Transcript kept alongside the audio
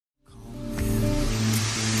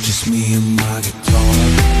just me and my guitar.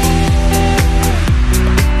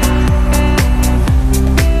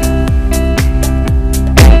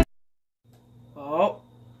 Oh.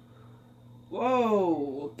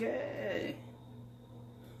 Whoa, okay.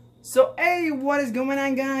 So, hey, what is going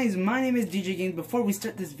on, guys? My name is DJ Games. Before we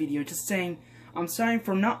start this video, just saying, I'm sorry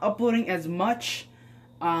for not uploading as much.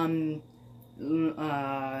 I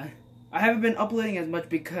haven't been uploading as much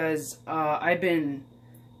because I've been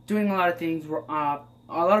doing a lot of things.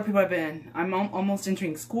 A lot of people I'm almost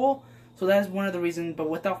entering school, so that's one of the reasons. But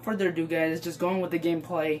without further ado, guys, just going with the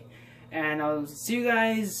gameplay, and I'll see you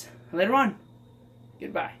guys later on.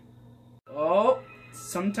 Goodbye. Oh,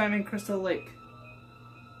 sometime in Crystal Lake.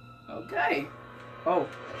 Okay. Oh.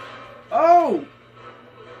 Oh!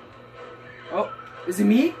 Oh, is it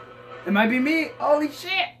me? It might be me. Holy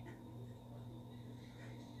shit!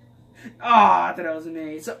 Oh, I thought it was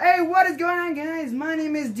me. So, hey, what is going on, guys? My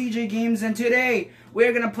name is DJ Games, and today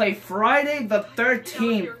we're gonna play Friday the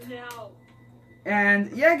 13th.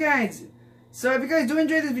 And yeah, guys. So if you guys do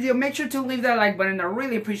enjoy this video, make sure to leave that like button. I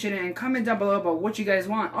really appreciate it, and comment down below about what you guys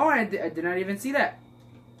want. Oh, I did not even see that.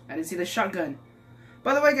 I didn't see the shotgun.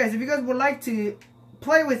 By the way, guys, if you guys would like to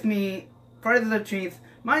play with me Friday the 13th,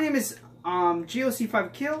 my name is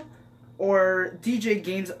GOC5Kill or DJ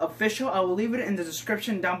Games Official. I will leave it in the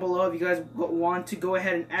description down below if you guys want to go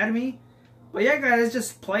ahead and add me. But yeah, guys, let's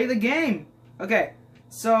just play the game. Okay,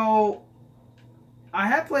 so I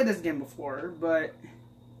have played this game before, but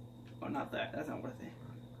oh, not that. That's not worth it.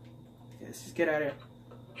 Okay, let's just get out of here.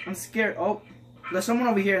 I'm scared. Oh, there's someone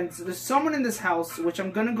over here, and there's someone in this house, which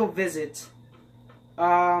I'm gonna go visit.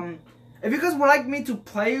 If you guys would like me to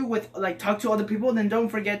play with, like, talk to other people, then don't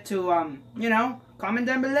forget to, you know, comment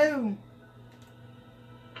down below.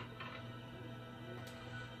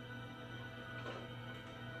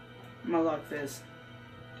 I'm gonna lock this.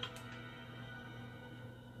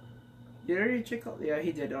 Did he already check out? Yeah,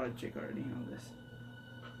 he did already check already on this.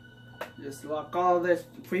 Just lock all of this.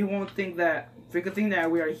 We won't think that. We could think that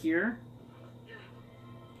we are here.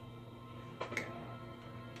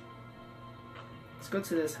 Let's go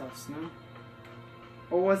to this house now.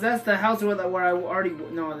 Or was that the house where I already?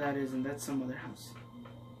 No, that isn't. That's some other house.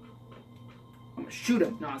 I'm gonna shoot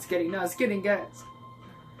him. No, it's kidding. No, it's kidding, guys.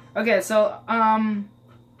 Okay, so I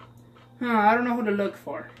don't know who to look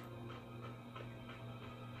for.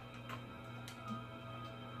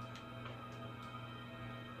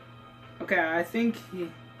 Okay, I think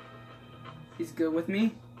he's good with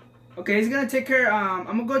me. Okay, he's gonna take care. I'm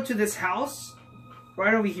gonna go to this house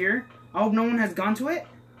right over here. I hope no one has gone to it.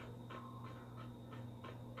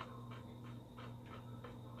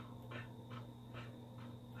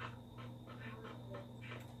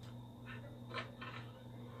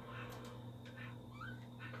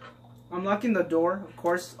 I'm locking the door, of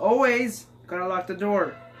course. Always gotta lock the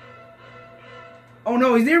door. Oh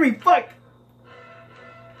no, he's near me. Fuck.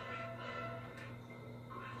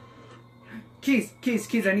 Keys, keys,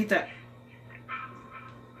 keys, I need that.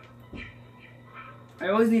 I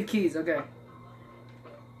always need keys, okay.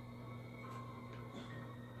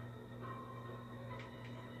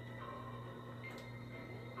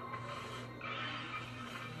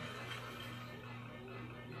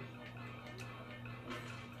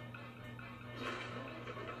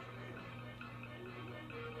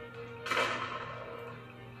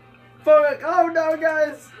 Fuck, oh no,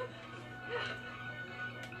 guys.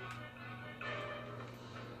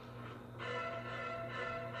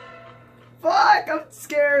 Fuck! I'm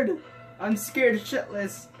scared! I'm scared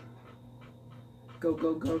shitless. Go,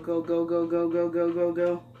 go, go, go, go, go, go, go, go, go,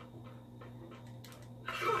 go.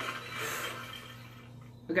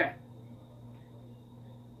 Okay.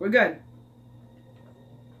 We're good.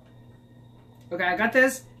 Okay, I got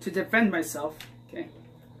this to defend myself. Okay.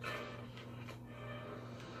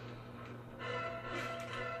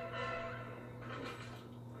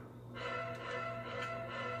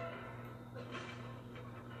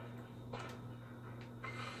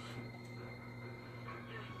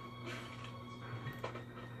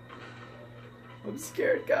 I'm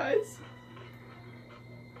scared, guys.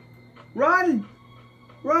 Run!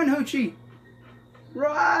 Run, Hoochie!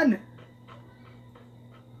 Run!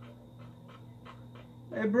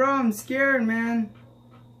 Hey, bro, I'm scared, man.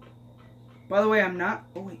 By the way, I'm not.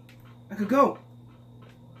 Oh, wait. I could go.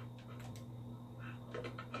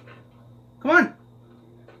 Come on!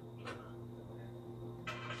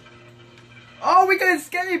 Oh, we can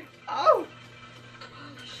escape! Oh!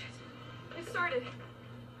 Holy shit. It started.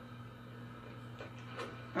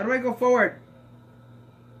 How do I go forward?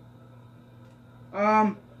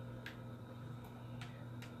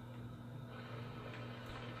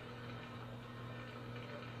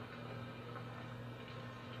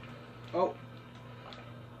 Oh.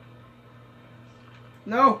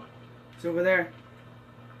 No! It's over there.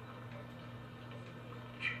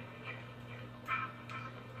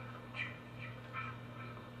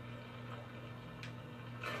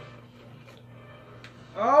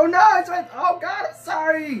 Oh no! It's right. Oh God! I'm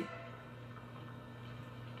sorry.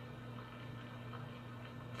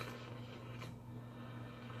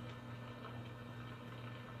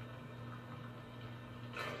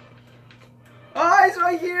 Oh, it's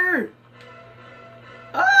right here.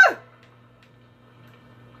 Ah!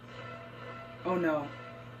 Oh no.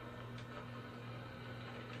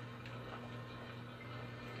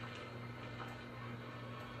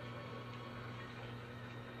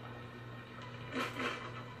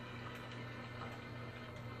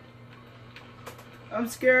 I'm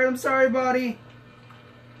scared. I'm sorry, buddy.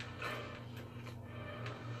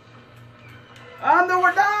 I'm the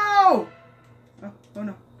one. No! Oh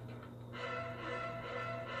no.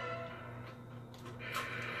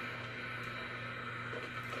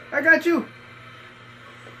 I got you.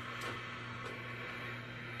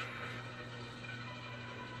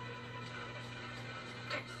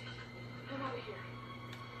 I'm out of here.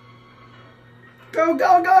 Go,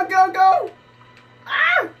 go, go, go, go!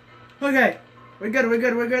 Ah! Okay. We're good, we're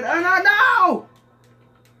good, we're good. Oh no,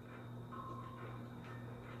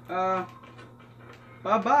 no!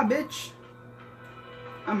 Bye-bye, bitch.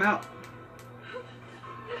 I'm out.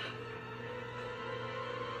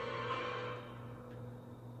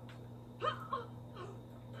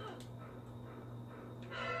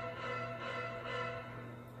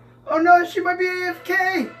 Oh no, she might be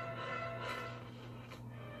AFK!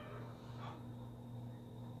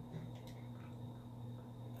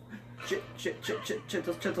 Shit,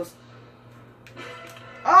 chittles.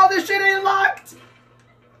 Oh, this shit ain't locked!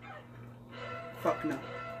 Fuck no.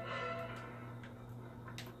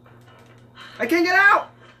 I can't get out!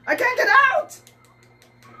 I can't get out!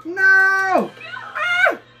 No!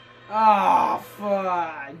 Ah! Oh,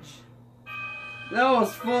 fudge. That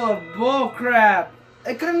was full of bull crap.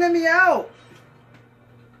 It couldn't let me out.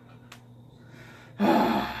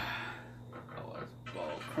 That was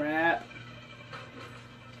bull crap.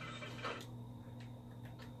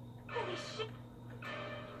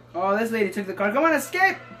 Oh, this lady took the car. Come on,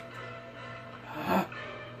 escape!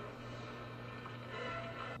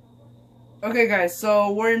 Okay, guys,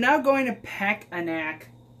 so we're now going to pack a knack.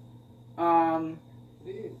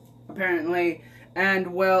 Apparently.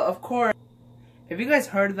 And, well, of course, if you guys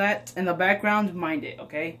heard that in the background, mind it,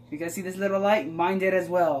 okay? If you guys see this little light, mind it as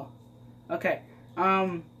well. Okay,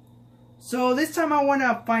 so this time I want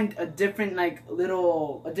to find a different,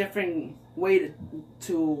 a different way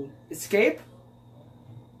to escape.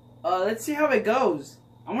 Let's see how it goes.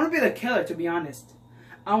 I want to be the killer, to be honest.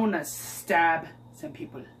 I want to stab some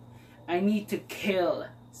people. I need to kill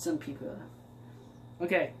some people.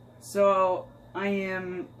 Okay, so I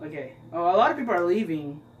am... Okay. Oh, a lot of people are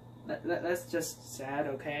leaving. That's just sad,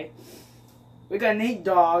 okay? We got Nate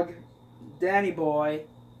Dog, Danny Boy,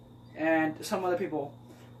 and some other people.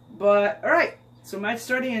 But, alright. So match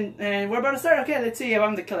starting, and we're about to start. Okay, let's see if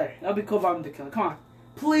I'm the killer. That'll be cool if I'm the killer. Come on.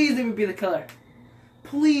 Please let me be the killer.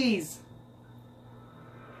 Please.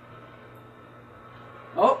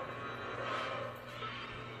 Oh.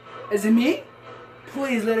 Is it me?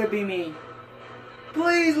 Please let it be me.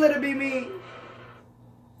 Please let it be me.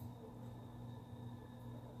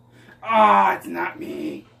 Ah, it's not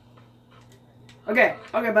me. Okay,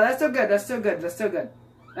 but that's still good. That's still good. That's still good.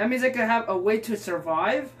 That means I can have a way to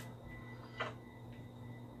survive.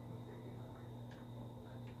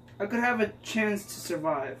 I could have a chance to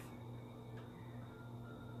survive.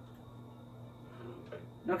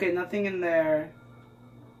 Okay, nothing in there.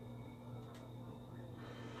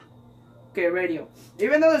 Okay, radio.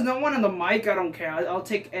 Even though there's no one on the mic, I don't care. I'll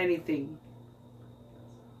take anything.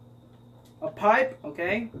 A pipe,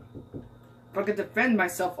 okay. If I could defend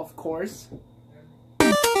myself, of course.